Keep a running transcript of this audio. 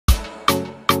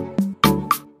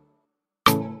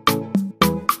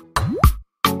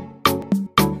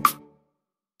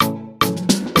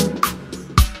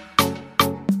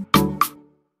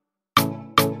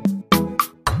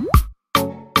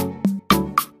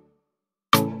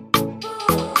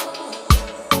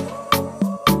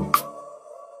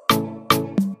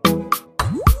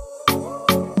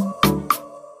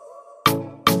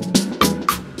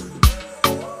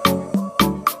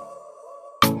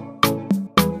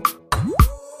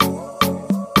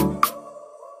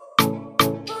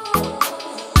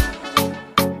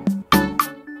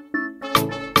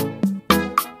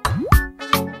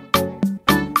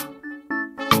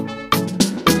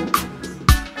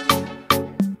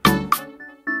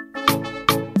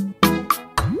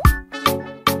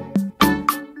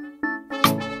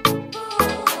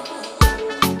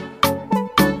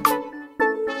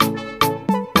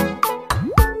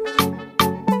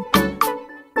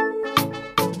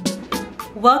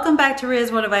Welcome back to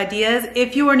Ria's World of Ideas.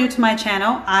 If you are new to my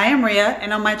channel, I am Ria,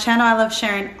 and on my channel I love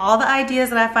sharing all the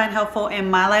ideas that I find helpful in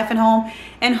my life and home,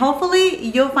 and hopefully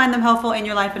you'll find them helpful in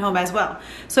your life and home as well.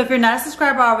 So if you're not a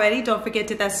subscriber already, don't forget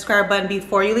to hit that subscribe button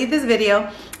before you leave this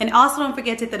video, and also don't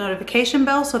forget to hit the notification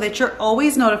bell so that you're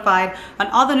always notified on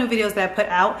all the new videos that I put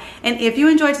out. And if you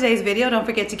enjoyed today's video, don't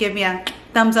forget to give me a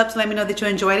thumbs up to let me know that you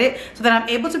enjoyed it, so that I'm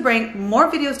able to bring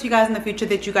more videos to you guys in the future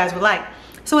that you guys would like.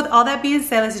 So with all that being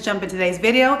said, let's jump into today's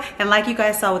video. And like you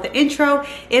guys saw with the intro,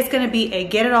 it's gonna be a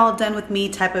get it all done with me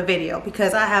type of video,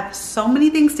 because I have so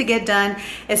many things to get done,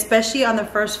 especially on the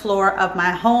first floor of my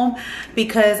home,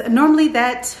 because normally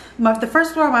the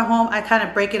first floor of my home, I kind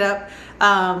of break it up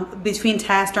between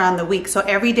tasks around the week. So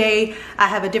every day I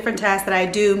have a different task that I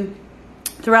do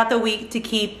throughout the week to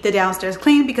keep the downstairs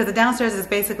clean, because the downstairs is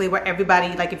basically where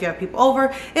everybody, like if you have people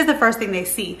over, is the first thing they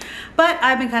see. But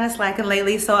I've been kind of slacking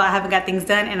lately, so I haven't got things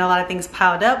done and a lot of things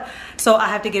piled up, so I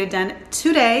have to get it done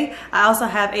today. I also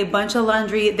have a bunch of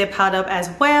laundry that piled up as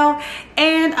well,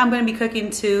 and I'm going to be cooking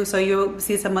too, so you'll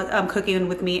see some cooking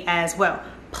with me as well.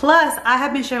 Plus, I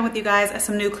have been sharing with you guys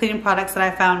some new cleaning products that I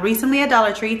found recently at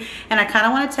Dollar Tree, and I kind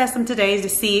of want to test them today to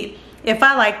see if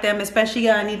I like them. Especially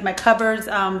I need my cupboards,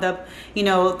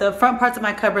 the front parts of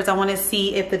my cupboards. I want to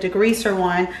see if the degreaser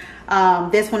one,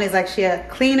 this one is actually a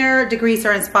cleaner,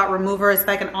 degreaser, and spot remover. It's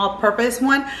like an all-purpose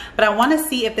one, but I want to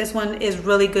see if this one is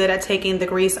really good at taking the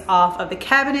grease off of the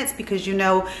cabinets, because you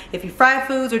know, if you fry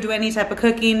foods or do any type of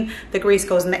cooking, the grease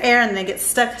goes in the air and then it gets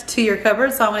stuck to your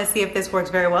cupboard. So I want to see if this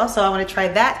works very well. So I want to try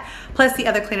that, plus the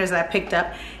other cleaners that I picked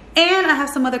up. And I have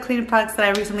some other cleaning products that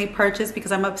I recently purchased,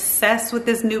 because I'm obsessed with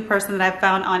this new person that I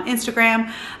found on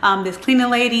Instagram, this cleaning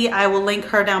lady. I will link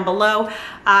her down below.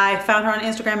 I found her on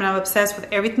Instagram and I'm obsessed with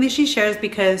everything that she shares,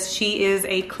 because she is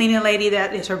a cleaning lady.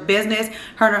 That is her business.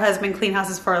 Her and her husband clean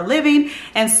houses for a living.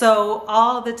 And so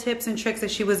all the tips and tricks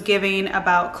that she was giving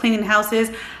about cleaning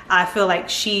houses, I feel like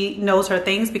she knows her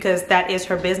things, because that is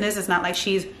her business. It's not like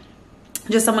she's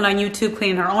just someone on YouTube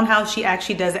cleaning her own house. She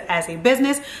actually does it as a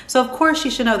business. So of course she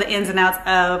should know the ins and outs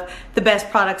of the best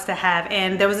products to have.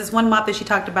 And there was this one mop that she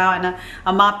talked about, and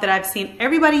a mop that I've seen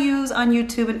everybody use on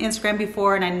YouTube and Instagram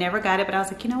before, and I never got it, but I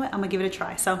was like, you know what, I'm gonna give it a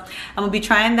try. So I'm gonna be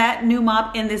trying that new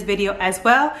mop in this video as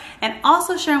well, and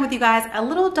also sharing with you guys a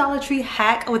little Dollar Tree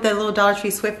hack with a little Dollar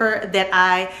Tree Swiffer that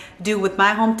I do with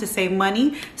my home to save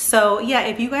money. So yeah,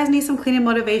 if you guys need some cleaning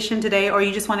motivation today, or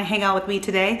you just want to hang out with me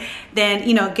today, then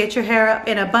get your hair up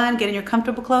in a bun, get in your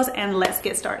comfortable clothes, and let's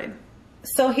get started.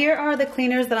 So here are the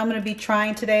cleaners that I'm going to be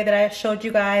trying today that I showed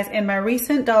you guys in my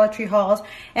recent Dollar Tree hauls,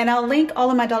 and I'll link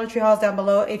all of my Dollar Tree hauls down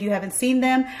below if you haven't seen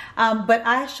them, but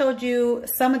I showed you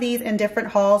some of these in different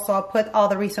hauls, so I'll put all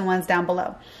the recent ones down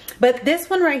below. But this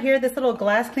one right here, this little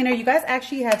glass cleaner, you guys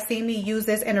actually have seen me use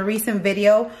this in a recent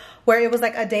video where it was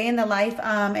like a day in the life,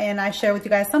 and I shared with you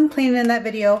guys some cleaning in that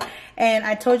video, and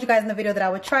I told you guys in the video that I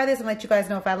would try this and let you guys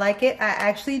know if I like it. I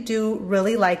actually do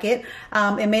really like it.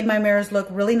 It made my mirrors look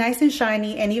really nice and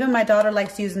shiny, and even my daughter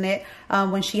likes using it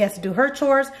when she has to do her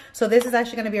chores. So this is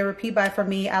actually going to be a repeat buy for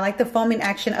me. I like the foaming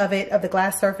action of it, of the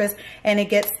glass surface, and it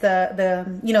gets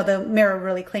the mirror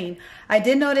really clean. I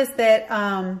did notice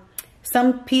that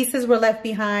some pieces were left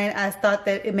behind. I thought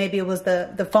that maybe it was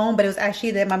the foam, but it was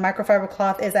actually that my microfiber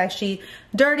cloth is actually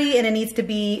dirty and it needs to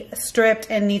be stripped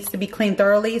and needs to be cleaned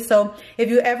thoroughly. So if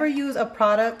you ever use a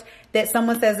product that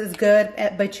someone says is good,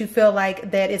 but you feel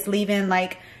like that it's leaving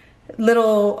like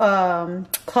little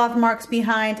cloth marks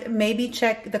behind, maybe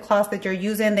check the cloths that you're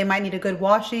using. They might need a good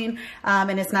washing,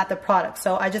 and it's not the product.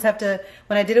 So I just have to,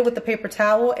 when I did it with the paper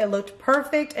towel, it looked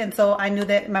perfect, and so I knew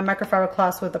that my microfiber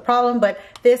cloths was the problem, but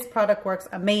this product works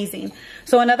amazing.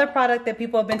 So another product that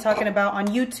people have been talking about on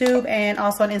YouTube and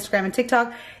also on Instagram and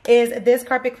TikTok is this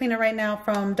carpet cleaner right now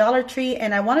from Dollar Tree,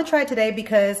 and I want to try it today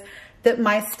because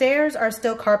my stairs are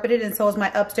still carpeted, and so is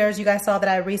my upstairs. You guys saw that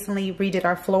I recently redid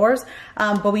our floors,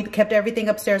 but we kept everything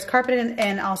upstairs carpeted,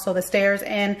 and also the stairs.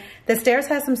 And the stairs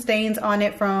has some stains on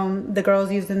it from the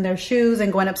girls using their shoes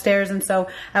and going upstairs, and so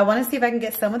I want to see if I can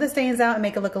get some of the stains out and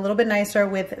make it look a little bit nicer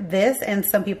with this. And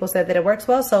some people said that it works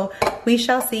well, so we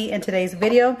shall see in today's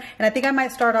video. And I think I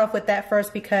might start off with that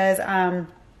first, because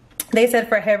they said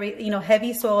for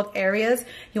heavy soiled areas,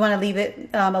 you want to leave it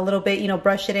a little bit,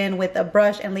 brush it in with a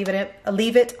brush and leave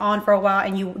it on for a while,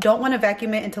 and you don't want to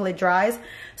vacuum it until it dries.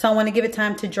 So I want to give it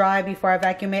time to dry before I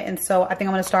vacuum it, and so I think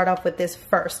I'm going to start off with this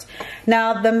first.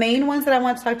 Now, the main ones that I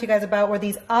want to talk to you guys about were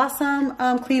these awesome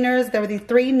cleaners. There were these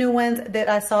 3 new ones that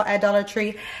I saw at Dollar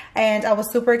Tree, and I was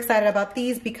super excited about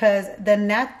these because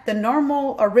the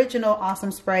normal original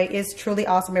Awesome spray is truly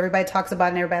awesome. Everybody talks about it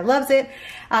and everybody loves it,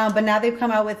 but now they've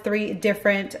come out with 3 3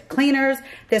 different cleaners.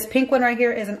 This pink one right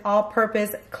here is an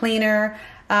all-purpose cleaner.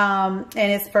 And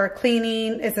it's for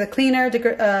cleaning. It's a cleaner,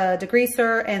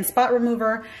 degreaser, and spot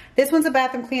remover. This one's a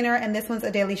bathroom cleaner, and this one's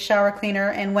a daily shower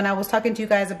cleaner. And when I was talking to you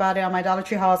guys about it on my Dollar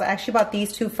Tree hauls, I actually bought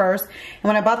these 2 first. And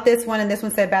when I bought this one and this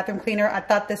one said bathroom cleaner, I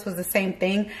thought this was the same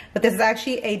thing, but this is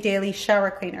actually a daily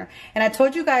shower cleaner. And I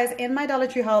told you guys in my Dollar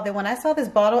Tree haul that when I saw this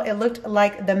bottle, it looked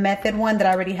like the Method one that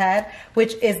I already had,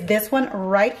 which is this one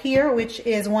right here, which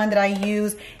is one that I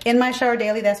use in my shower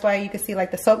daily. That's why you can see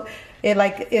like the soap.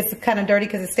 It's kind of dirty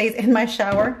because it stays in my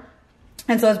shower.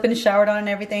 And so it's been showered on and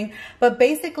everything. But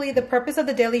basically the purpose of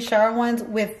the daily shower ones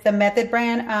with the Method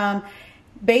brand,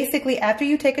 basically after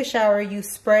you take a shower, you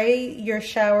spray your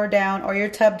shower down or your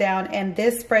tub down, and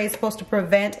this spray is supposed to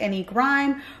prevent any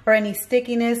grime or any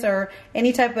stickiness or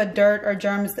any type of dirt or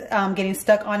germs getting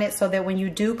stuck on it, so that when you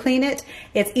do clean it,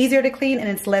 it's easier to clean and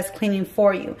it's less cleaning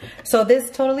for you. So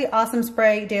this totally awesome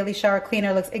spray daily shower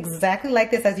cleaner looks exactly like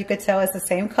this. As you could tell, it's the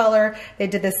same color. They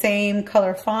did the same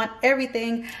color font,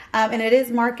 everything. And it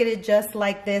is marketed just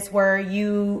like this, where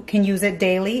you can use it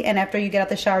daily, and after you get out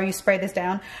the shower, you spray this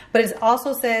down. But it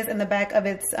also says in the back of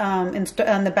its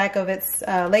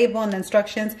label and the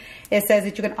instructions, it says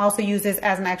that you can also use this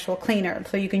as an actual cleaner.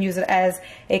 So you can use it as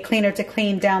a cleaner to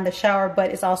clean down the shower,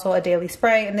 but it's also a daily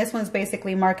spray. And this one's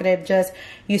basically marketed just,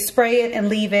 you spray it and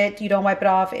leave it, you don't wipe it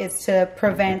off. It's to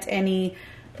prevent any,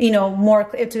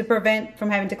 to prevent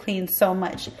from having to clean so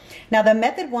much. Now the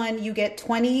Method one, you get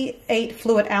 28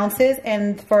 fluid ounces,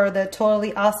 and for the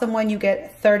Totally Awesome one, you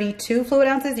get 32 fluid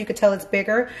ounces. You could tell it's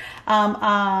bigger.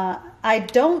 The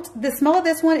smell of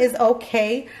this one is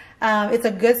okay. It's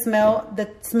a good smell. The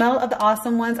smell of the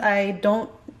Awesome ones, I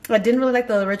didn't really like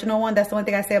the original one. That's the only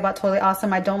thing I say about Totally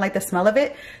Awesome. I don't like the smell of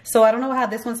it. So I don't know how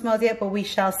this one smells yet, but we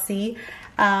shall see.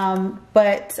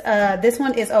 This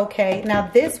one is okay.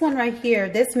 Now this one right here,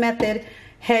 this Method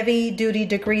heavy duty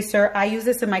degreaser, I use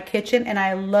this in my kitchen and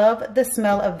I love the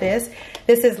smell of this.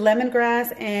 This is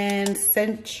lemongrass and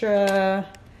centralina?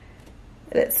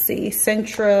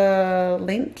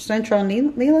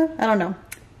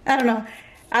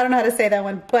 I don't know how to say that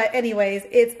one, but anyways,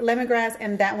 it's lemongrass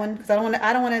and that one, because I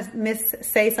don't want to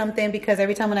miss-say something, because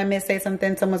every time when I miss-say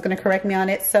something, someone's going to correct me on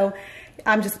it. So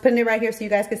I'm just putting it right here so you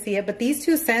guys can see it. But these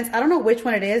 2 scents, I don't know which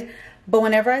one it is, but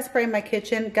whenever I spray my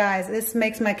kitchen, guys, this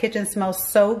makes my kitchen smell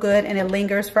so good, and it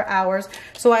lingers for hours.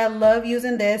 So I love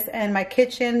using this in my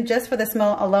kitchen just for the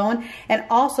smell alone. And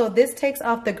also this takes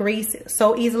off the grease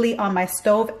so easily on my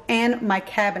stove and my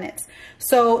cabinets.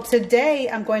 So today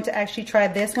I'm going to actually try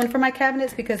this one for my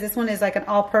cabinets, because this one is like an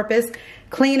all-purpose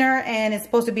cleaner and it's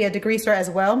supposed to be a degreaser as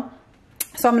well.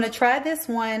 So I'm going to try this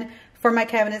one for my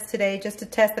cabinets today, just to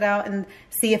test it out and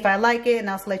see if I like it, and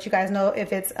also let you guys know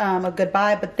if it's a good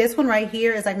buy. But this one right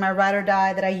here is like my ride or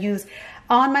die that I use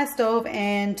on my stove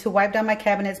and to wipe down my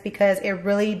cabinets, because it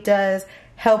really does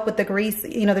help with the grease,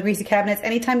 the greasy cabinets.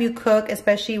 Anytime you cook,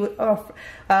 especially with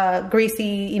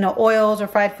greasy, oils or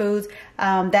fried foods,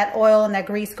 that oil and that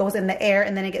grease goes in the air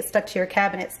and then it gets stuck to your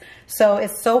cabinets. So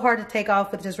it's so hard to take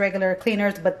off with just regular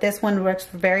cleaners, but this one works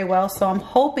very well. So I'm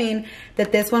hoping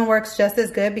that this one works just as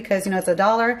good, because it's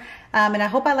 $1. And I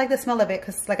hope I like the smell of it,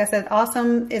 because like I said,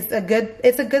 Awesome is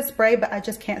it's a good spray, but I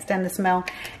just can't stand the smell.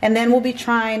 And then we'll be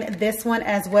trying this one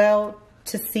as well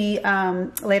to see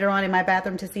later on in my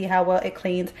bathroom, to see how well it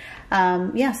cleans.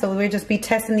 Yeah, so we'll just be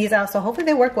testing these out. So hopefully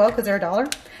they work well, because they're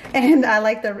 $1 and I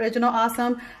like the original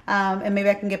Awesome. And maybe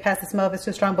I can get past the smell if it's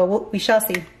too strong, but we shall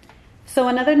see. So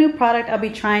another new product I'll be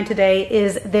trying today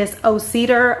is this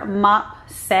O-CEDAR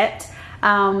mop set.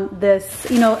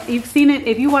 You've seen it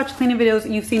if you watch cleaning videos.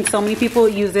 You've seen so many people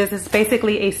use this. It's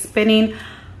basically a spinning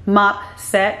mop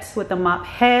set with the mop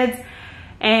heads,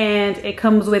 and it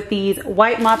comes with these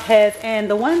white mop heads. And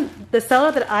the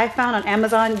seller that I found on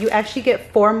Amazon, you actually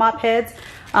get 4 mop heads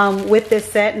with this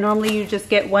set. Normally you just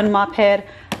get 1 mop head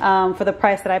for the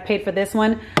price that I paid for this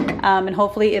one. And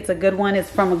hopefully it's a good one.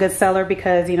 It's from a good seller,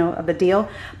 because of the deal.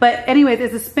 But anyways,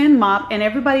 it's a spin mop, and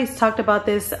everybody's talked about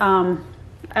this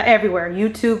everywhere: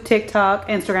 YouTube, TikTok,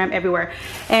 Instagram, everywhere.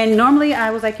 And normally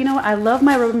I was like, I love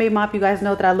my Rubbermaid mop. You guys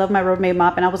know that I love my Rubbermaid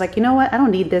mop, and I was like, you know what, I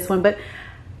don't need this one. But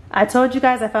I told you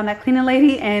guys I found that cleaning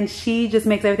lady, and she just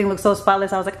makes everything look so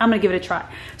spotless. I was like, I'm gonna give it a try.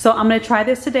 So I'm gonna try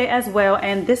this today as well.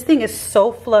 And this thing is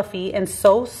so fluffy and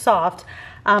so soft.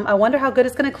 I wonder how good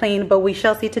it's gonna clean, but we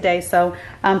shall see today. So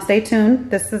stay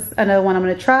tuned. This is another one I'm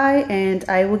gonna try, and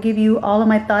I will give you all of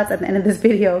my thoughts at the end of this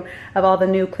video of all the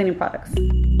new cleaning products.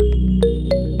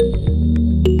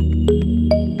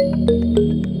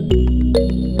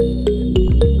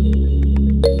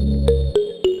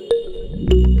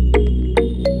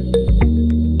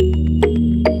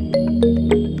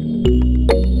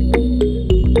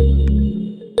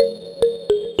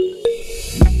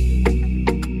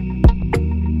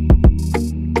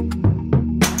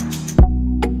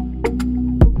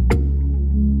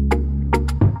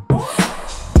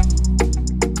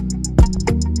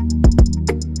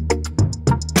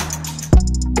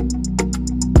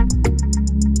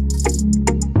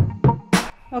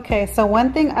 Okay, so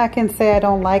one thing I can say I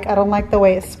don't like the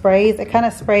way it sprays. It kind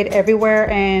of sprayed everywhere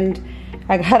and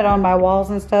I got it on my walls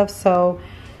and stuff. So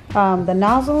the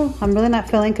nozzle, I'm really not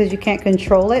feeling because you can't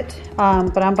control it.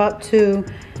 But I'm about to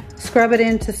scrub it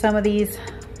into some of these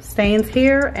stains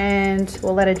here and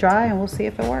we'll let it dry and we'll see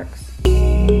if it works.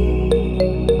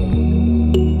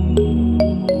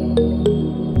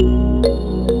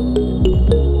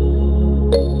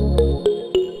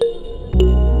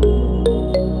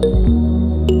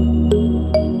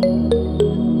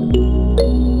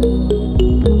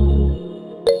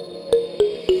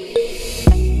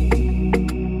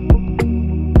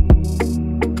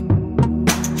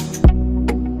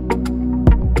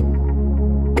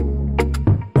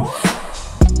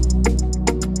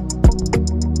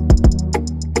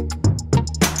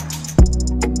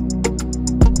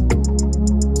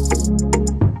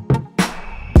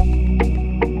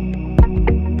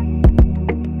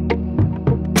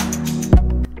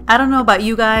 I don't know about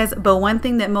you guys, but one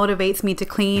thing that motivates me to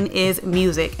clean is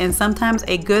music. And sometimes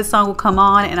a good song will come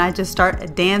on and I just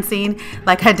start dancing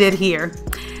like I did here.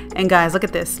 And guys, look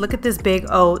at this. Look at this big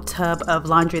old tub of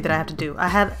laundry that I have to do.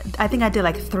 I think I did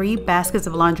like 3 baskets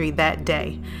of laundry that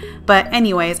day. But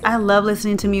anyways, I love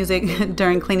listening to music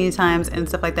during cleaning times and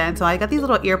stuff like that. And so I got these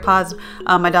little ear pods.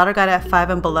 My daughter got it at 5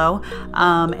 and below.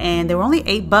 And they were only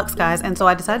 $8, guys. And so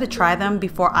I decided to try them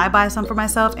before I buy some for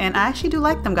myself. And I actually do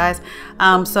like them, guys.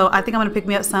 So I think I'm gonna pick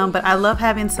me up some, but I love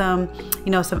having some,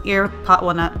 you know, some ear pod,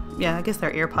 well not, yeah, I guess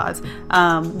they're ear pods.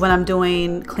 When I'm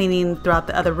doing cleaning throughout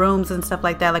the other rooms and stuff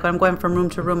like that. Like when I'm going from room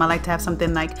to room, I like to have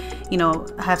something like, you know,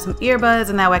 have some earbuds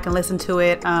and that way I can listen to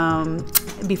it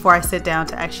before I sit down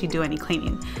to actually do any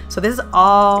cleaning. So this is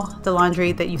all the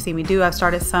laundry that you see me do. I've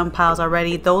started some piles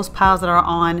already. Those piles that are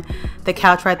on the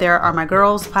couch right there are my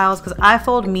girls' piles because I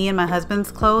fold me and my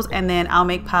husband's clothes and then I'll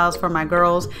make piles for my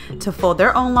girls to fold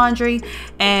their own laundry.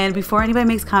 And before anybody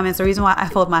makes comments, the reason why I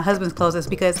fold my husband's clothes is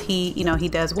because he, you know, he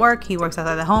does work. He works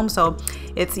outside the home. So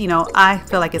it's, you know, I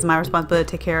feel like it's my responsibility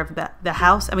to take care of the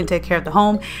house. I mean, take care of the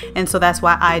home. And so that's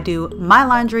why I do my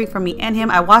laundry for me and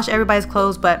him. I wash everybody's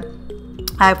clothes, but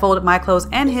I folded my clothes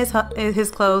and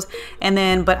his clothes, and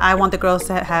then but I want the girls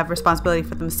to have responsibility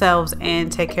for themselves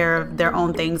and take care of their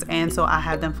own things, and so I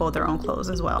have them fold their own clothes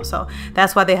as well. So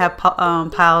that's why they have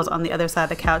piles on the other side of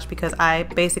the couch, because I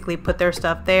basically put their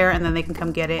stuff there and then they can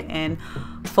come get it and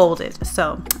fold it.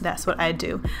 So that's what I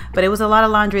do. But it was a lot of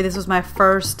laundry. This was my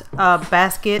first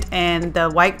basket, and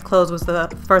the white clothes was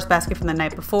the first basket from the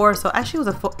night before. So actually it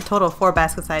was a total of 4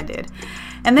 baskets I did.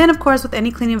 And then of course with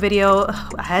any cleaning video,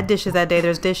 I had dishes that day.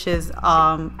 There's dishes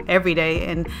every day,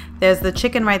 and there's the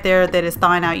chicken right there that is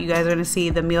thawing out. You guys are gonna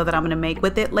see the meal that I'm gonna make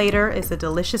with it later. It's a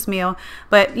delicious meal,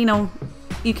 but you know,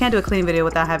 you can't do a cleaning video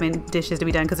without having dishes to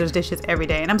be done because there's dishes every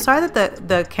day. And I'm sorry that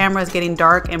the camera is getting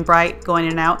dark and bright going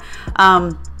in and out.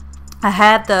 I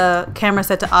had the camera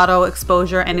set to auto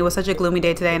exposure and it was such a gloomy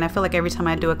day today, and I feel like every time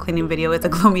I do a cleaning video it's a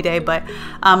gloomy day, but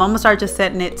I'm gonna start just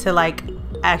setting it to like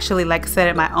actually like set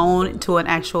it my own to an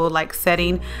actual like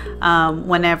setting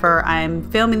whenever I'm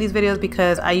filming these videos,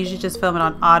 because I usually just film it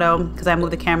on auto because I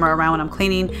move the camera around when I'm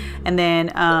cleaning, and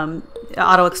then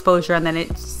auto exposure, and then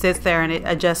it sits there and it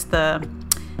adjusts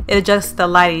the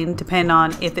lighting depending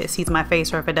on if it sees my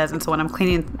face or if it doesn't. So when I'm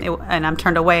cleaning and I'm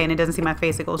turned away and it doesn't see my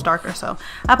face, it goes darker. So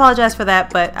I apologize for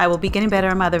that, but I will be getting better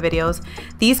in my other videos.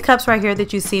 These cups right here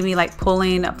that you see me like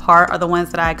pulling apart are the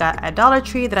ones that I got at Dollar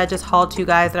Tree that I just hauled to you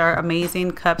guys, that are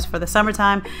amazing cups for the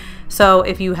summertime. So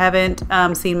if you haven't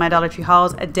seen my Dollar Tree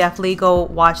hauls, definitely go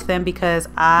watch them, because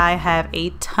I have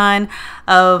a ton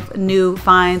of new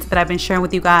finds that I've been sharing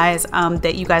with you guys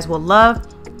that you guys will love,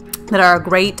 that are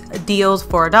great deals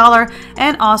for $1.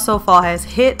 And also fall has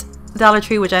hit Dollar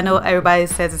Tree, which I know everybody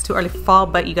says it's too early for fall,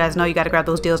 but you guys know you got to grab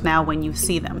those deals now when you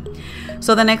see them.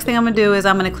 So the next thing I'm gonna do is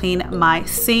I'm gonna clean my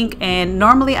sink, and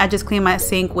normally I just clean my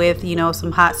sink with, you know,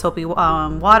 some hot soapy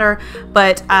water,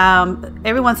 but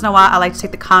every once in a while I like to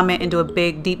take the comment and do a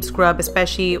big deep scrub,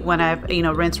 especially when I've, you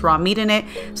know, rinsed raw meat in it,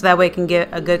 so that way it can get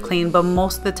a good clean. But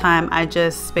most of the time I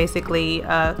just basically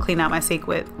clean out my sink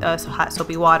with hot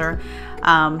soapy water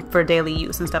for daily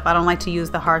use and stuff. I don't like to use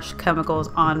the harsh chemicals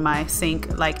on my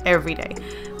sink like every day,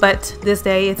 but this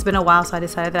day it's been a while, so I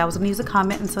decided that I was gonna use a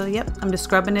comment, and so yep, I'm just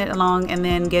scrubbing it along and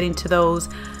then getting to those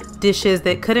dishes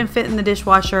that couldn't fit in the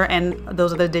dishwasher, and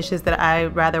those are the dishes that I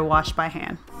rather wash by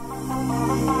hand.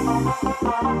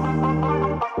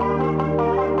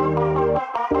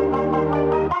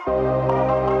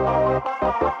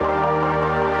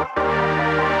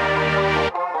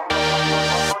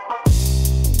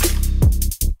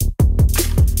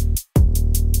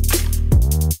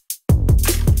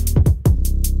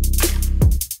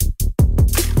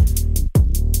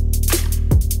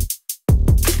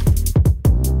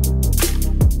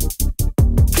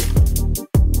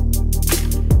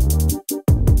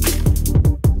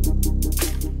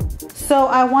 So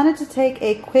I wanted to take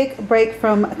a quick break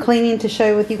from cleaning to show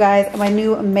you with you guys my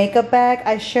new makeup bag.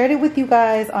 I shared it with you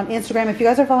guys on Instagram. If you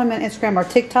guys are following me on Instagram or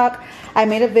TikTok, I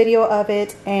made a video of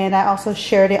it and I also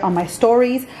shared it on my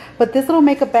stories. But this little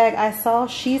makeup bag I saw,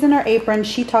 she's in her apron.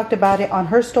 She talked about it on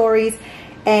her stories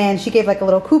and she gave like a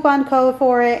little coupon code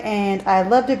for it, and I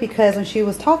loved it because when she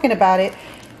was talking about it,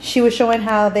 she was showing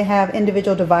how they have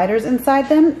individual dividers inside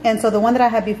them. And so the one that I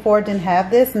had before didn't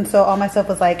have this, and so all my stuff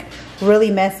was like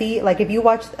really messy. Like if you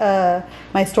watch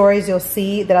my stories, you'll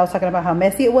see that I was talking about how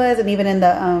messy it was, and even in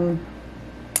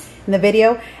the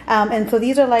video. And so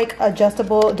these are like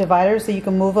adjustable dividers, so you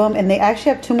can move them, and they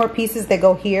actually have 2 more pieces that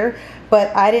go here,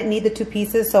 but I didn't need the 2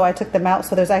 pieces, so I took them out.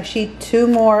 So there's actually 2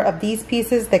 more of these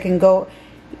pieces that can go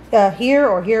here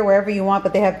or here, wherever you want,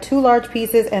 but they have 2 large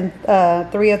pieces and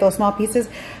 3 of those small pieces.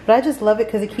 But I just love it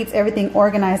because it keeps everything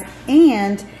organized.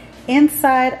 And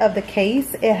inside of the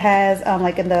case, it has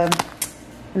like in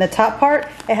the top part,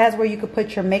 it has where you could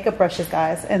put your makeup brushes,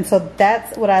 guys. And so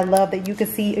that's what I love, that you can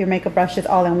see your makeup brushes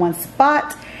all in one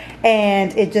spot.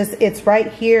 And it's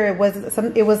right here. It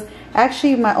was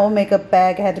actually my old makeup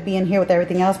bag. It had to be in here with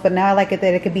everything else, but now I like it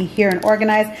that it could be here and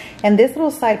organized. And this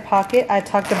little side pocket, I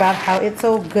talked about how it's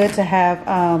so good to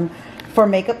have for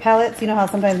makeup palettes. You know how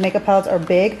sometimes makeup palettes are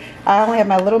big. I only have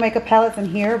my little makeup palettes in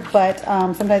here, but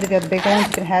sometimes if you have bigger ones,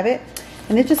 you can have it.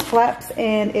 And it just flaps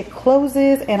and it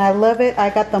closes, and I love it. I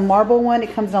got the marble one.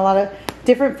 It comes in a lot of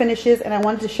different finishes, and I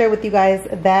wanted to share with you guys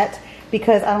that,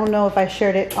 because I don't know if I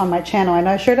shared it on my channel. I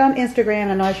know I shared it on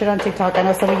Instagram. I know I shared it on TikTok. I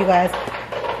know some of you guys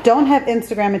don't have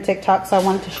Instagram and TikTok, so I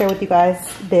wanted to share with you guys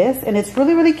this. And it's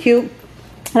really, really cute.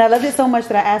 And I loved it so much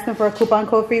that I asked them for a coupon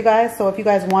code for you guys. So if you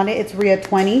guys want it, it's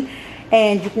RIA20.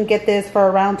 And you can get this for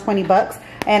around 20 bucks.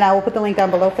 And I will put the link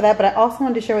down below for that. But I also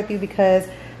wanted to share with you because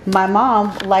my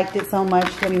mom liked it so much.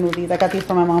 Let me move these. I got these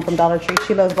for my mom from Dollar Tree.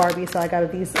 She loves Barbie, so I got her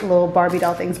these little Barbie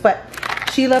doll things. But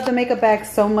she loved the makeup bag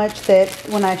so much that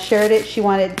when I shared it, she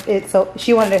wanted it, so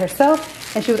she wanted it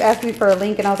herself, and she was asking me for a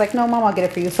link, and I was like, no, Mom, I'll get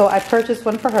it for you. So I purchased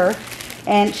one for her,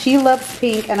 and she loves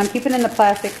pink, and I'm keeping it in the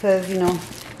plastic because, you know,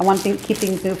 I want to keep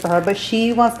things new for her, but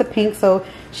she wants the pink, so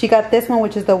she got this one,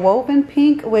 which is the woven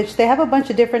pink, which they have a bunch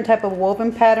of different type of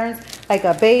woven patterns, like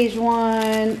a beige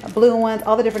one, blue ones,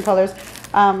 all the different colors,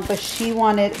 but she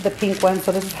wanted the pink one,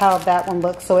 so this is how that one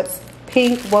looks. So it's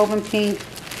pink, woven pink,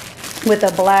 with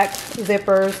the black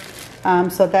zippers.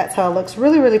 So that's how it looks.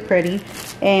 Really, really pretty.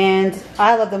 And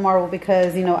I love the marble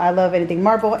because, you know, I love anything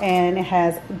marble, and it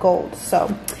has gold.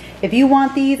 So if you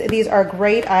want these are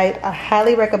great. I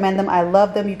highly recommend them. I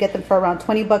love them. You get them for around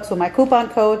 20 bucks with my coupon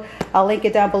code. I'll link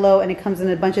it down below, and it comes in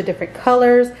a bunch of different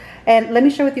colors. And let me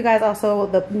share with you guys also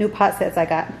the new pot sets I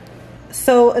got.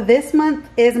 So this month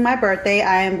is my birthday.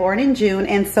 I am born in June,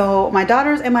 and so my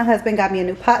daughters and my husband got me a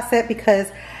new pot set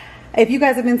because if you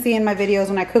guys have been seeing my videos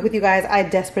when I cook with you guys, I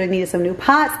desperately needed some new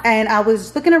pots, and I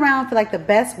was looking around for like the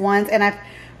best ones, and I've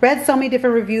read so many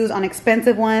different reviews on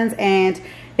expensive ones, and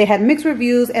they had mixed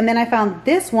reviews. And then I found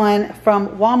this one from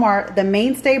Walmart, the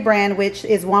Mainstay brand, which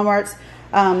is Walmart's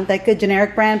like a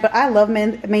generic brand, but I love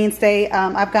Mainstay.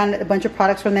 I've gotten a bunch of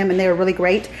products from them, and they were really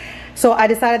great. So I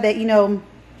decided that, you know,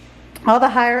 all the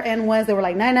higher end ones, they were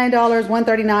like $99,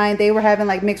 $139. They were having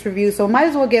like mixed reviews, so might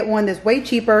as well get one that's way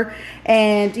cheaper,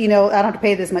 and you know, I don't have to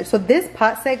pay this much. So this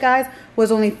pot set, guys,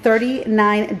 was only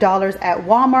 $39 at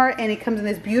Walmart, and it comes in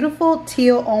this beautiful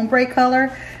teal ombre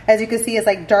color. As you can see, it's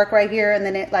like dark right here, and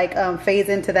then it like fades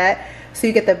into that. So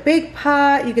you get the big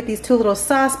pot, you get these 2 little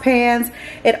saucepans.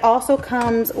 It also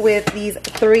comes with these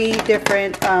 3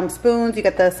 different spoons. You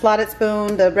get the slotted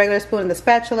spoon, the regular spoon, and the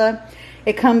spatula.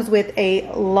 It comes with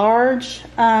a large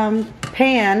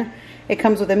pan. It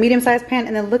comes with a medium-sized pan,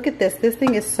 and then look at this. This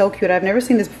thing is so cute. I've never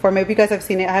seen this before. Maybe you guys have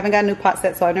seen it. I haven't got a new pot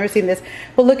set, so I've never seen this.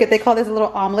 But look at, they call this a little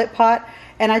omelet pot,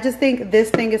 and I just think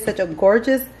this thing is such a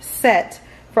gorgeous set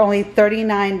for only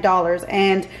 $39.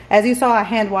 And as you saw, I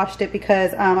hand washed it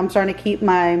because I'm starting to keep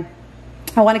my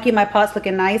I want to keep my pots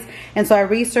looking nice, and so I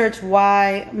researched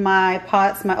why my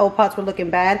old pots were looking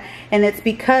bad, and it's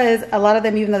because a lot of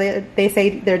them, even though they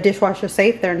say they're dishwasher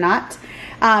safe, they're not.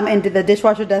 And the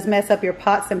dishwasher does mess up your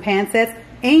pots and pan sets,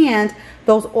 and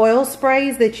those oil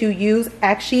sprays that you use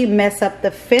actually mess up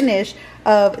the finish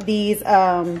of these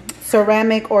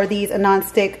ceramic or these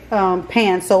non-stick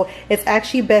pans. So it's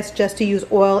actually best just to use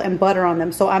oil and butter on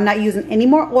them. So I'm not using any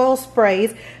more oil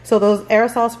sprays. So those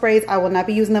aerosol sprays, I will not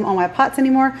be using them on my pots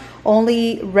anymore.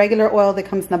 Only regular oil that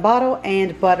comes in the bottle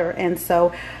and butter. And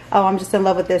so I'm just in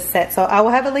love with this set. So I will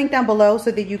have a link down below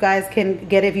so that you guys can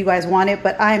get it if you guys want it.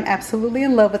 But I am absolutely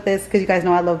in love with this because you guys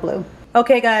know I love blue.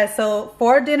 Okay guys, so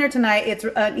for dinner tonight, it's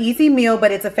an easy meal,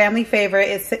 but it's a family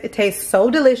favorite. It tastes so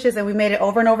delicious, and we made it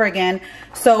over and over again.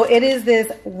 So it is this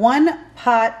one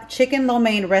pot chicken lo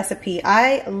mein recipe.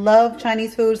 I love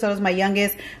Chinese food, so does my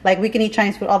youngest. Like, we can eat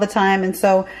Chinese food all the time, and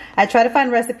so I try to find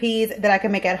recipes that I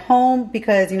can make at home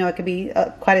because, you know, it can be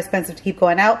quite expensive to keep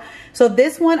going out. So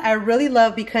this one I really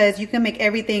love because you can make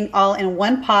everything all in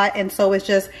one pot, and so it's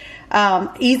just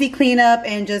easy cleanup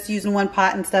and just using one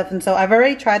pot and stuff. And so I've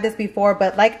already tried this before,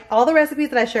 but like all the recipes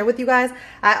that I share with you guys,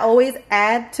 I always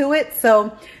add to it.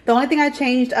 So the only thing I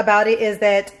changed about it is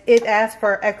that it asks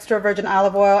for extra virgin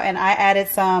olive oil, and I added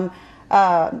some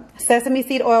sesame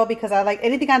seed oil because I like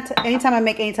anytime I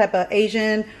make any type of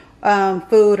Asian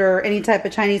food or any type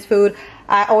of Chinese food,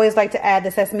 I always like to add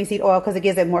the sesame seed oil because it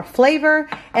gives it more flavor.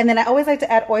 And then I always like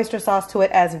to add oyster sauce to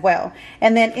it as well.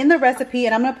 And then in the recipe,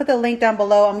 and I'm going to put the link down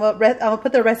below, I'm going to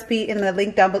put the recipe in the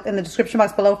link down in the description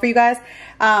box below for you guys.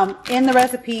 In the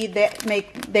recipe,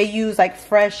 they use like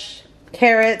fresh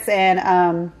carrots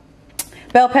and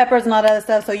bell peppers and all that other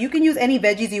stuff. So you can use any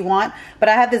veggies you want, but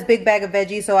I have this big bag of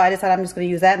veggies, so I decided I'm just going to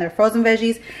use that, and they're frozen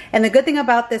veggies. And the good thing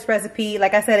about this recipe,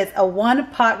 like I said, it's a one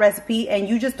pot recipe, and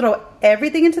you just throw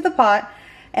everything into the pot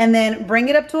and then bring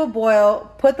it up to a boil,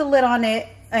 put the lid on it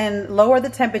and lower the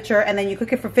temperature, and then you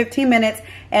cook it for 15 minutes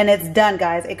and it's done,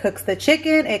 guys. It cooks the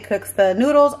chicken, it cooks the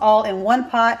noodles all in one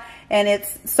pot, and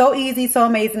it's so easy, so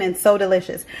amazing, and so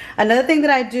delicious. Another thing that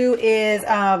I do is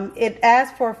it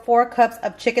asks for 4 cups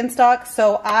of chicken stock.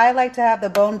 So I like to have the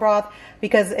bone broth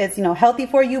because it's, you know, healthy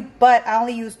for you, but I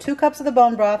only use 2 cups of the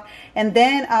bone broth, and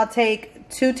then I'll take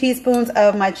 2 teaspoons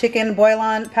of my chicken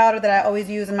bouillon powder that I always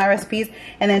use in my recipes,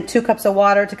 and then 2 cups of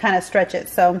water to kind of stretch it.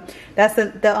 So that's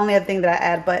the only other thing that I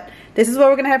add. But this is what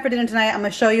we're gonna have for dinner tonight. I'm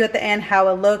gonna show you at the end how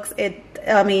it looks.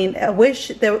 I mean, I wish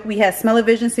that we had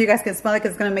smell-o-vision so you guys can smell it,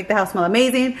 because it's gonna make the house smell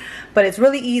amazing. But it's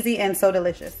really easy and so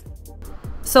delicious.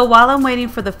 So while I'm waiting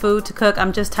for the food to cook,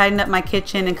 I'm just tidying up my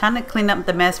kitchen and kind of cleaning up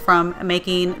the mess from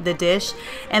making the dish.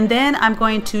 And then I'm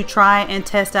going to try and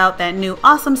test out that new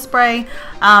awesome spray.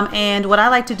 And what I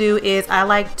like to do is I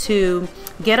like to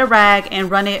get a rag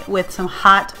and run it with some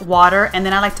hot water. And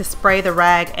then I like to spray the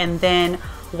rag and then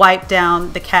wipe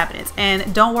down the cabinets.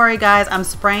 And don't worry guys, I'm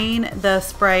spraying the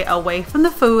spray away from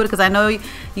the food because I know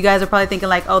you guys are probably thinking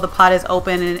like, oh, the pot is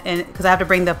open and because I have to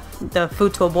bring the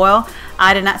food to a boil.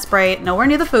 I did not spray it nowhere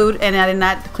near the food, and I did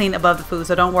not clean above the food,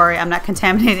 so don't worry, I'm not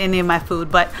contaminating any of my food.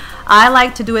 But I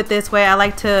like to do it this way. I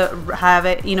like to have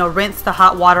it, you know, rinse the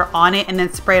hot water on it and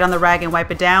then spray it on the rag and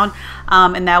wipe it down,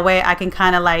 and that way I can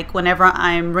kind of like, whenever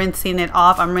I'm rinsing it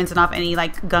off, I'm rinsing off any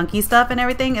like gunky stuff and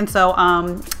everything, and so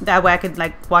that way I could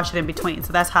like wash it in between.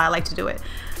 So that's how I like to do it.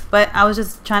 But I was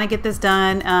just trying to get this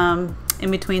done in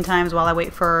between times while I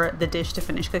wait for the dish to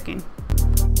finish cooking.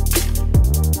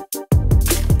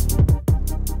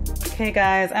 Okay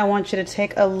guys, I want you to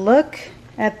take a look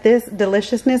at this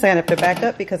deliciousness. I gotta put it back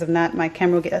up because if not my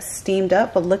camera will get steamed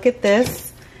up. But look at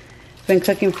this. It's been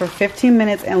cooking for 15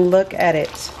 minutes and look at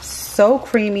it. So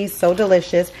creamy, so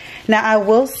delicious. Now I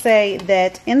will say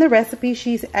that in the recipe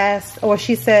she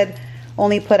said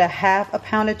only put a half a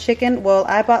pound of chicken. Well,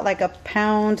 I bought like a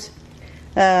pound.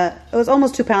 It was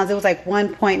almost 2 pounds. It was like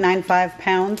 1.95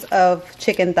 pounds of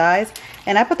chicken thighs,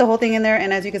 and I put the whole thing in there,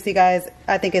 and as you can see guys,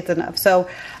 I think it's enough. So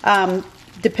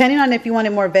depending on if you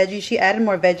wanted more veggies, she added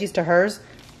more veggies to hers.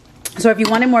 So if you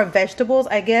wanted more vegetables,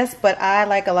 I guess, but I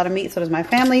like a lot of meat, so does my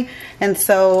family. And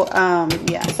so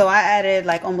yeah, so I added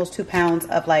like almost 2 pounds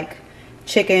of like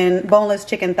boneless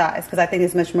chicken thighs because I think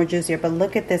it's much more juicier. But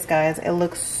look at this guys, it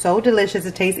looks so delicious.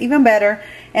 It tastes even better,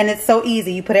 and it's so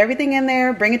easy. You put everything in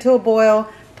there, bring it to a boil,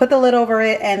 put the lid over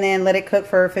it, and then let it cook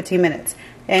for 15 minutes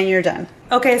and you're done.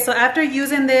 Okay, so after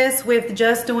using this with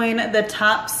just doing the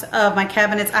tops of my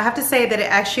cabinets, I have to say that it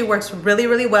actually works really,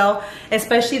 really well,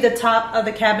 especially the top of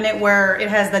the cabinet where it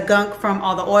has the gunk from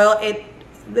all the oil. It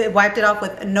wiped it off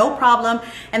with no problem,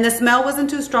 and the smell wasn't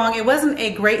too strong. It wasn't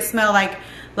a great smell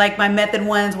like my method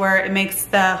ones where it makes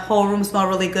the whole room smell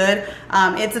really good.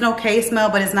 It's an okay smell,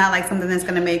 but it's not like something that's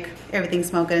gonna make everything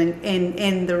smell good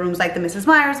in the rooms like the Mrs.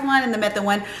 Meyer's one and the method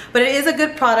one. But it is a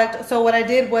good product. So what I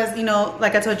did was, you know,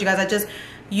 like I told you guys, I just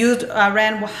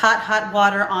ran hot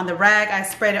water on the rag. I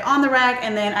sprayed it on the rag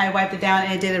and then I wiped it down,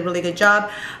 and it did a really good job.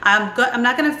 I'm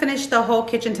not gonna finish the whole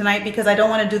kitchen tonight because I don't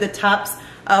wanna do the tops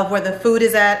of where the food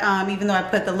is at. Even though I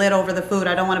put the lid over the food,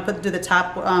 I don't want to do the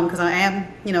top because I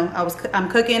am, you know, I'm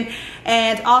cooking.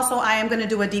 And also I am going to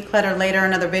do a declutter later,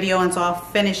 another video, and so I'll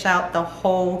finish out the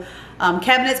whole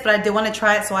cabinets. But I did want to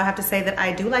try it, so I have to say that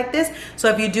I do like this. So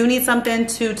if you do need something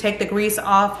to take the grease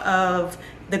off of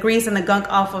the grease and the gunk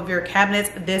off of your cabinets,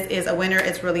 this is a winner.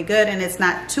 It's really good and it's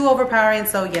not too overpowering,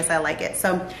 so yes, I like it.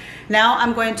 So now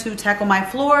I'm going to tackle my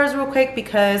floors real quick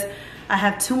because I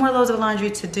have 2 more loads of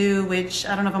laundry to do, which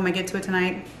I don't know if I'm gonna get to it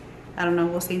tonight. I don't know,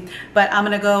 we'll see. But I'm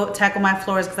gonna go tackle my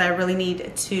floors because I really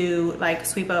need to like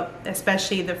sweep up,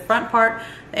 especially the front part,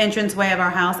 the entranceway of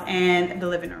our house and the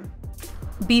living room.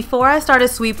 Before I started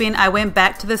sweeping, I went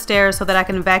back to the stairs so that I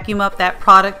can vacuum up that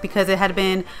product because it had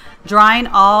been drying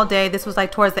all day. This was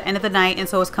like towards the end of the night, and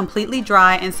so it was completely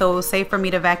dry, and so it was safe for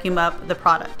me to vacuum up the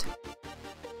product.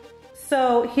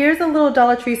 So here's a little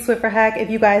Dollar Tree Swiffer hack if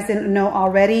you guys didn't know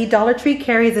already. Dollar Tree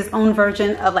carries its own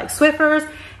version of like Swiffers,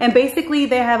 and basically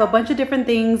they have a bunch of different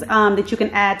things that you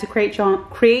can add to create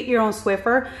your own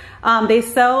Swiffer. They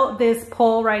sell this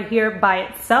pole right here by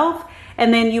itself,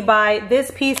 and then you buy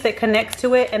this piece that connects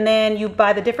to it, and then you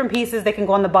buy the different pieces that can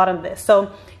go on the bottom of this.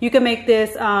 So you can make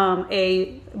this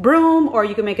a broom, or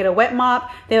you can make it a wet mop.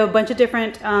 They have a bunch of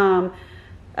different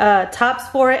tops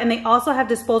for it, and they also have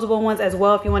disposable ones as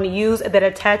well if you want to use that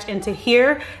attach into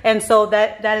here, and so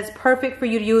that is perfect for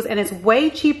you to use, and it's way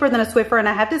cheaper than a Swiffer. And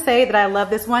I have to say that I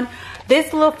love this one.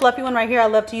 This little fluffy one right here, I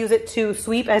love to use it to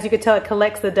sweep. As you can tell, it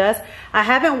collects the dust. I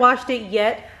haven't washed it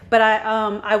yet, but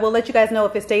I will let you guys know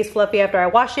if it stays fluffy after I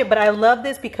wash it. But I love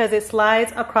this because it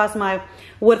slides across my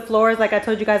wood floors. Like I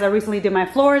told you guys, I recently did my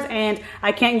floors and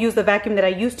I can't use the vacuum that I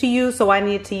used to use, so I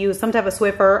need to use some type of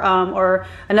Swiffer or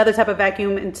another type of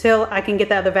vacuum until I can get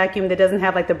that other vacuum that doesn't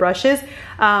have like the brushes.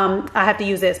 I have to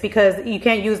use this because you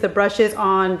can't use the brushes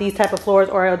on these type of floors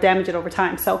or it'll damage it over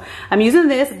time. So I'm using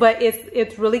this, but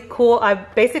it's really cool. I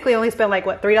basically only spent like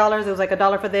what, $3. It was like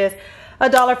 $1 for this,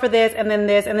 $1 for this, and then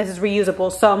this, and this is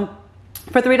reusable. So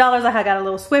for $3 I got a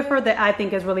little Swiffer that I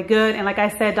think is really good. And like I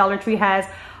said, Dollar Tree has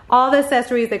all the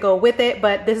accessories that go with it,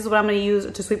 but this is what I'm going to use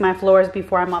to sweep my floors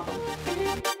before I mop them.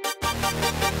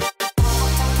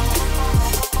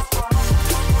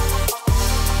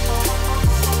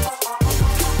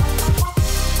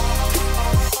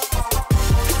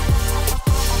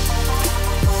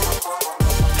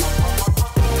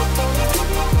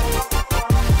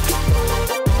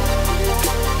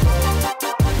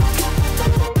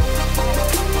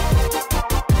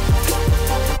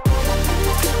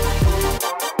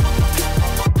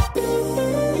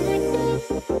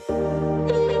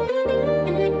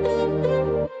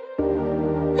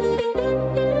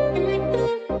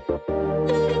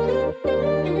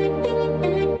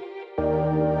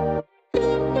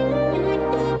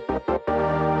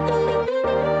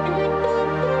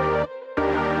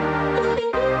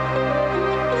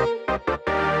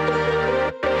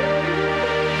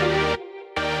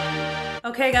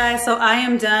 Okay guys, so I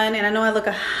am done, and I know I look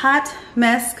a hot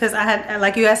mess because I had,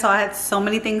 like you guys saw, I had so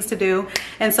many things to do.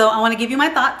 And so I want to give you my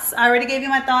thoughts. I already gave you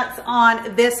my thoughts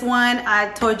on this one.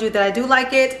 I told you that I do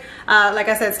like it. Like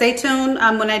I said, stay tuned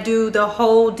when I do the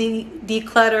whole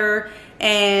declutter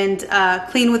and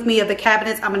clean with me of the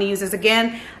cabinets. I'm going to use this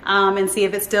again and see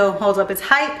if it still holds up its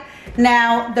hype.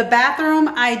 Now the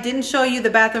bathroom, I didn't show you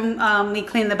the bathroom, me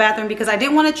cleaning the bathroom, because I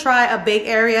didn't want to try a big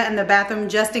area in the bathroom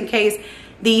just in case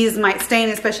these might stain,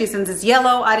 especially since it's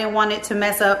yellow. I didn't want it to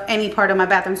mess up any part of my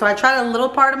bathroom. So I tried a little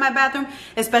part of my bathroom,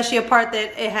 especially a part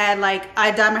that it had, like,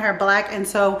 I dyed my hair black, and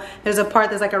so there's a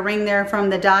part that's like a ring there from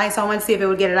the dye. So I wanted to see if it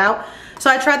would get it out. So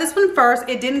I tried this one first.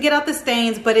 It didn't get out the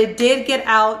stains, but it did get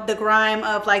out the grime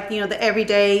of, like, you know, the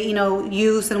everyday, you know,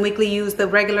 use and weekly use, the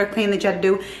regular clean that you had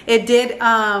to do. It did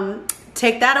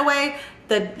take that away.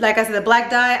 Like I said, the black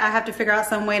dye, I have to figure out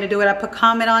some way to do it. I put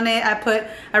Comet on it.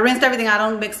 I rinsed everything. I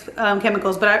don't mix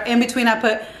chemicals, but in between I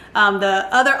put the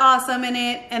other Awesome in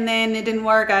it, and then it didn't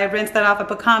work. I rinsed that off. I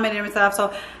put Comet and rinsed that off.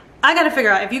 So I got to figure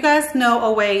out, if you guys know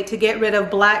a way to get rid of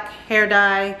black hair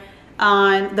dye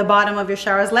on the bottom of your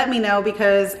showers, let me know,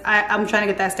 because I'm trying to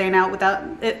get that stain out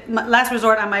without it. Last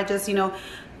resort, I might just, you know,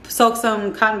 soak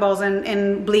some cotton balls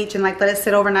in bleach and like let it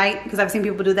sit overnight, because I've seen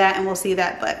people do that, and we'll see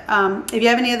that. But if you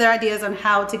have any other ideas on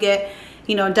how to get,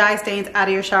 you know, dye stains out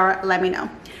of your shower, let me know.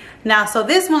 Now, so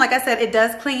this one, like I said, it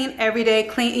does clean everyday,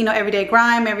 you know, everyday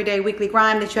grime, everyday weekly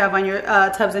grime that you have on your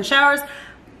tubs and showers.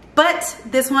 But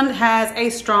this one has a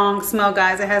strong smell,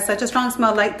 guys. It has such a strong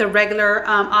smell, like the regular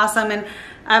Awesome. And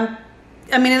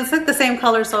I mean, it's like the same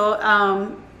color, so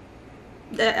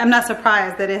I'm not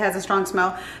surprised that it has a strong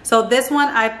smell. So this one,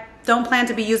 I don't plan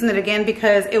to be using it again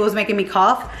because it was making me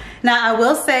cough. Now I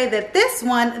will say that this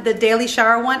one, the daily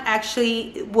shower one,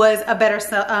 actually was a better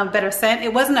scent.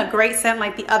 It wasn't a great scent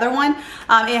like the other one.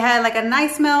 It had like a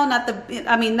nice smell. Not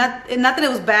that it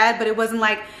was bad, but it wasn't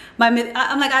like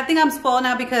I'm like, I think I'm spoiled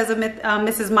now because of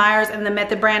Mrs. Meyer's and the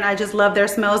Method brand. I just love their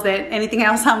smells. That anything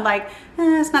else I'm like,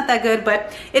 it's not that good.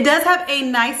 But it does have a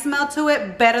nice smell to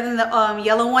it, better than the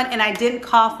yellow one, and I didn't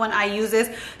cough when I use this,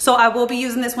 so I will be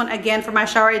using this one again for my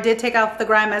shower. It did take off the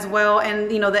grime as well,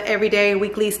 and you know, the everyday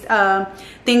weekly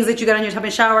things that you got on your tub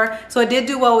and shower, so it did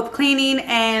do well with cleaning,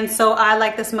 and so I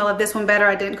like the smell of this one better.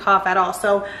 I didn't cough at all.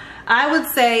 So I would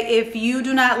say if you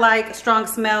do not like strong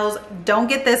smells, don't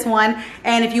get this one.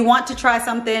 And if you want to try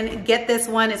something, get this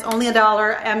one. It's only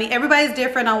 $1. I mean, everybody's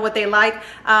different on what they like,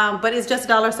 but it's just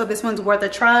 $1, so this one's worth a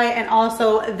try. And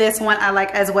also this one I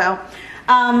like as well.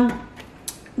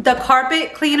 The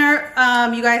carpet cleaner,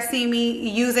 you guys see me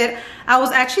use it. I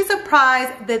was actually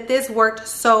surprised that this worked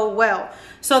so well.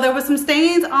 So there was some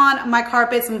stains on my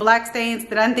carpet, some black stains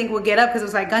that I didn't think would get up because it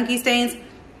was like gunky stains.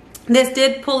 This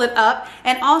did pull it up,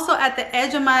 and also at the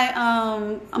edge of my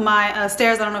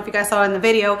stairs, I don't know if you guys saw it in the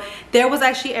video, there was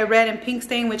actually a red and pink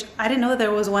stain, which I didn't know that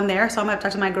there was one there, so I'm gonna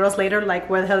talk to my girls later, like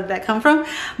where the hell did that come from?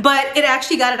 But it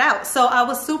actually got it out, so I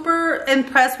was super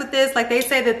impressed with this. Like they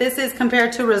say that this is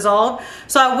compared to Resolve,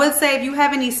 so I would say if you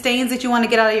have any stains that you want to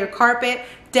get out of your carpet,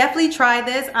 definitely try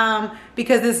this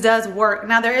because this does work.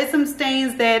 Now there is some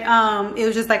stains that it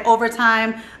was just like over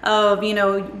time of, you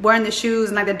know, wearing the shoes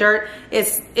and like the dirt,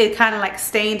 it kind of like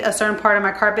stained a certain part of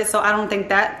my carpet, so I don't think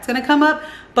that's gonna come up.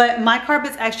 But my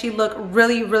carpets actually look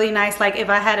really, really nice, like if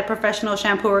I had a professional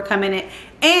shampooer come in it.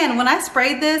 And when I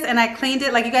sprayed this and I cleaned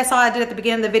it, like you guys saw I did at the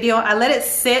beginning of the video, I let it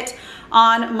sit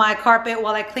on my carpet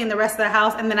while I cleaned the rest of the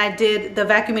house, and then I did the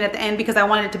vacuuming at the end because I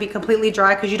wanted it to be completely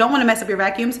dry, because you don't want to mess up your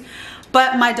vacuums.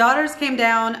 But my daughters came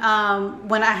down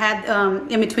when I had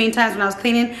in between times when I was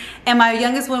cleaning, and my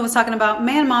youngest one was talking about,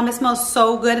 man, Mom, it smells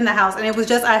so good in the house. And it was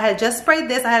just, I had just sprayed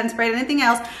this, I hadn't sprayed anything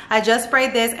else, I just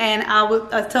sprayed this, and I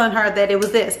was telling her that it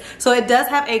was this. So it does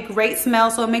have a great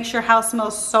smell, so it makes your house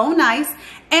smell so nice,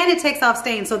 and it takes off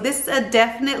stains. So this is a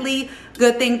definitely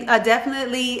good thing,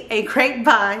 definitely a great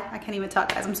buy. I can't even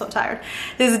talk, guys, I'm so tired.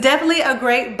 This is definitely a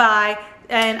great buy,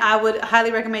 and I would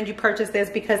highly recommend you purchase this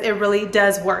because it really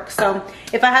does work. So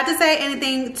if I had to say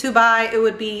anything to buy, it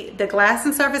would be the Glass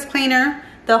and Surface Cleaner,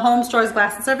 the Home Stores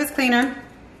Glass and Surface Cleaner,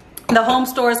 the Home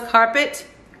Stores Carpet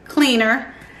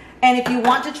Cleaner. And if you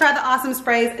want to try the awesome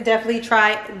sprays, definitely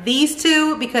try these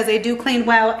two because they do clean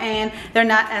well and they're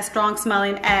not as strong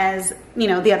smelling as, you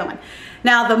know, the other one.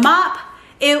 Now the mop,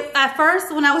 at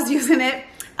first when I was using it,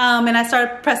 and I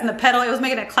started pressing the pedal, it was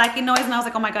making a clacking noise, and I was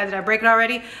like, oh my God, did I break it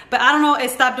already? But I don't know,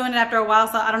 it stopped doing it after a while,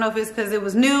 so I don't know if it's because it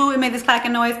was new, it made this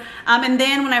clacking noise. And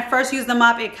then when I first used the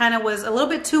mop, it kind of was a little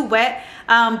bit too wet,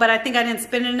 but I think I didn't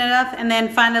spin it enough. And then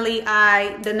finally,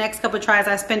 the next couple of tries,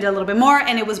 I spinned it a little bit more,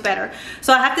 and it was better.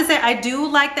 So I have to say, I do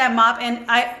like that mop, and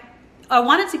I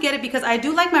wanted to get it because I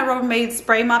do like my Rubbermaid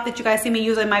spray mop that you guys see me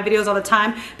use in my videos all the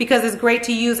time, because it's great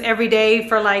to use every day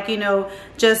for, like, you know,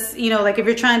 just, you know, like if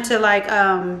you're trying to like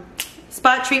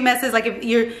spot treat messes, like if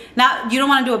you don't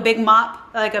want to do a big mop,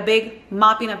 like a big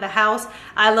mopping of the house.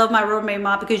 I love my Rubbermaid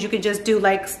mop because you can just do,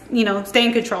 like, you know,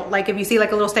 stain control. Like if you see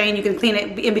like a little stain, you can clean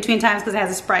it in between times because it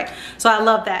has a spray. So I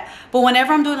love that. But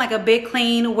whenever I'm doing like a big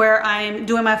clean where I'm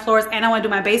doing my floors and I want to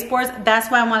do my baseboards,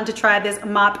 that's why I wanted to try this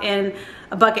mop in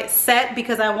a bucket set,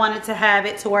 because I wanted to have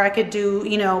it to where I could do,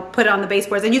 you know, put it on the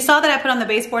baseboards. And you saw that I put on the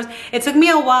baseboards. It took me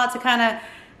a while to kind of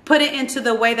put it into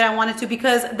the way that I wanted to,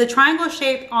 because the triangle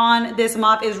shape on this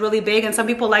mop is really big, and some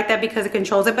people like that because it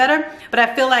controls it better. But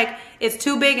I feel like it's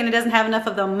too big and it doesn't have enough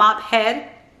of the mop head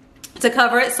to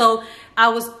cover it. So I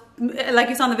was, like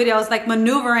you saw in the video, I was like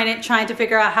maneuvering it, trying to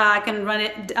figure out how I can run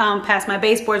it past my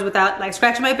baseboards without like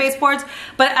scratching my baseboards.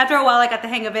 But after a while, I got the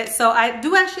hang of it. So I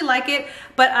do actually like it,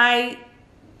 but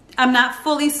I'm not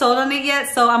fully sold on it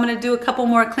yet, so I'm going to do a couple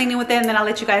more cleaning with it, and then I'll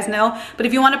let you guys know. But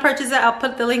if you want to purchase it, I'll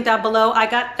put the link down below. I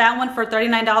got that one for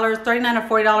 $39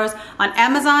 or $40 on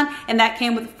Amazon, and that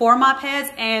came with 4 mop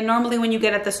heads, and normally when you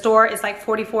get at the store, it's like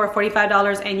 $44 or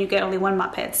 $45 and you get only 1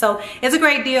 mop head. So it's a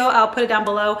great deal. I'll put it down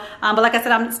below. But like I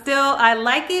said, I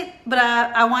like it, but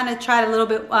I want to try it a little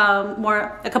bit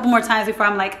a couple more times before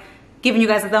I'm like giving you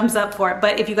guys a thumbs up for it.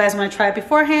 But if you guys want to try it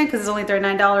beforehand, because it's only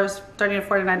 $39, $30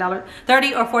 or $49,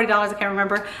 $30 or $40, I can't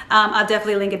remember, I'll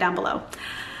definitely link it down below.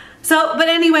 So, but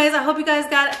anyways, I hope you guys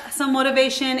got some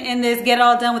motivation in this get it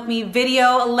all done with me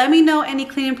video. Let me know any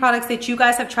cleaning products that you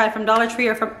guys have tried from Dollar Tree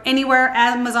or from anywhere,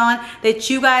 Amazon, that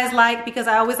you guys like, because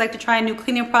I always like to try new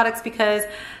cleaning products, because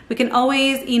we can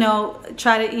always, you know,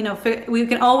 try to, you know, we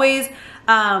can always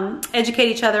educate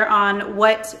each other on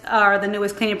what are the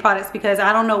newest cleaning products, because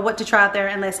I don't know what to try out there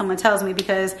unless someone tells me,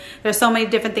 because there's so many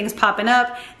different things popping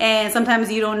up and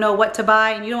sometimes you don't know what to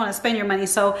buy and you don't want to spend your money.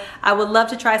 So I would love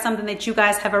to try something that you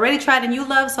guys have already tried and you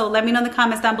love. So let me know in the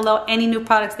comments down below any new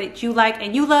products that you like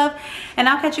and you love, and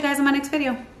I'll catch you guys in my next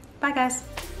video. Bye guys.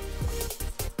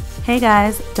 Hey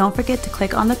guys, don't forget to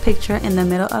click on the picture in the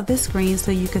middle of the screen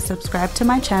so you can subscribe to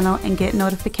my channel and get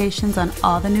notifications on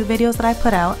all the new videos that I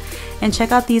put out, and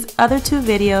check out these other 2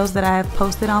 videos that I have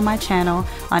posted on my channel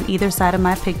on either side of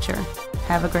my picture.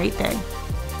 Have a great day.